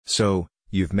So,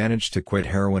 you've managed to quit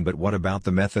heroin, but what about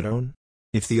the methadone?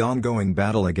 If the ongoing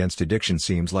battle against addiction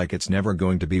seems like it's never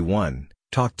going to be won,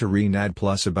 talk to Renad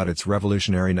Plus about its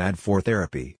revolutionary NAD4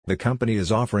 therapy. The company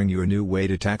is offering you a new way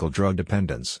to tackle drug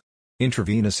dependence.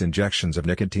 Intravenous injections of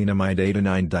nicotinamide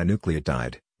adenine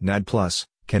dinucleotide, NAD+,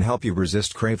 can help you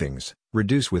resist cravings,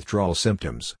 reduce withdrawal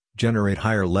symptoms, generate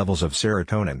higher levels of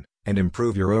serotonin, and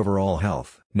improve your overall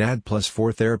health.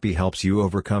 NAD+4 therapy helps you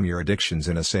overcome your addictions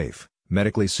in a safe,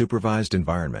 medically supervised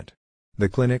environment. The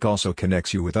clinic also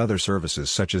connects you with other services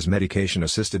such as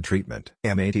medication-assisted treatment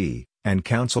 (MAT), and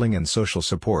counseling and social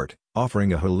support,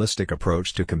 offering a holistic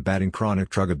approach to combating chronic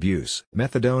drug abuse.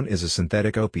 Methadone is a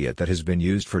synthetic opiate that has been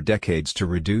used for decades to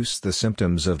reduce the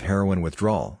symptoms of heroin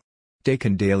withdrawal.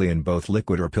 Taken daily in both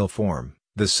liquid or pill form,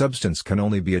 the substance can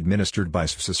only be administered by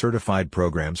SPSA-certified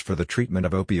programs for the treatment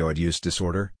of opioid use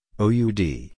disorder,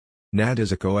 OUD. NAD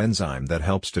is a coenzyme that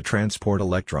helps to transport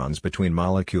electrons between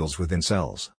molecules within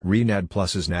cells. Renad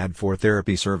Plus's NAD4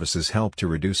 therapy services help to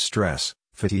reduce stress,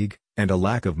 fatigue, and a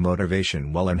lack of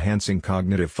motivation while enhancing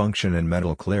cognitive function and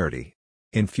mental clarity.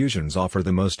 Infusions offer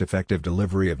the most effective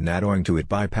delivery of NAD owing to it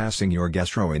bypassing your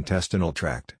gastrointestinal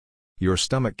tract. Your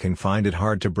stomach can find it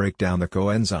hard to break down the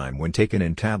coenzyme when taken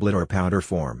in tablet or powder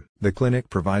form. The clinic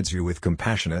provides you with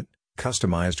compassionate,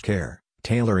 customized care,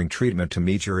 tailoring treatment to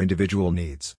meet your individual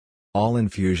needs. All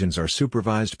infusions are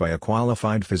supervised by a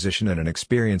qualified physician and an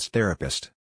experienced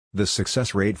therapist. The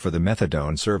success rate for the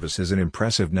methadone service is an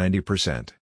impressive 90%.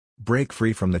 Break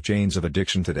free from the chains of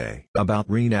addiction today. About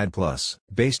Renad Plus.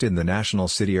 Based in the National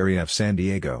City area of San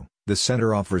Diego, the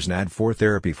center offers NAD4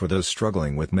 therapy for those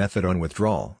struggling with methadone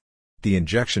withdrawal. The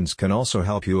injections can also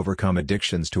help you overcome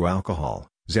addictions to alcohol,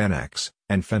 Xanax,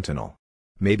 and fentanyl.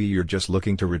 Maybe you're just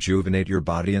looking to rejuvenate your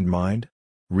body and mind?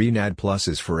 Renad Plus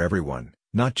is for everyone,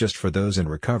 not just for those in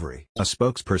recovery. A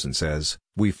spokesperson says,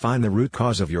 "We find the root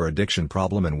cause of your addiction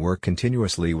problem and work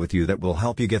continuously with you that will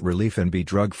help you get relief and be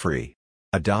drug-free.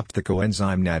 Adopt the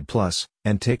coenzyme NAD+,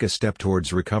 and take a step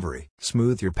towards recovery.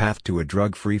 Smooth your path to a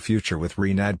drug-free future with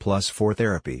Renad Plus 4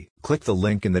 therapy." Click the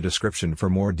link in the description for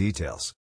more details.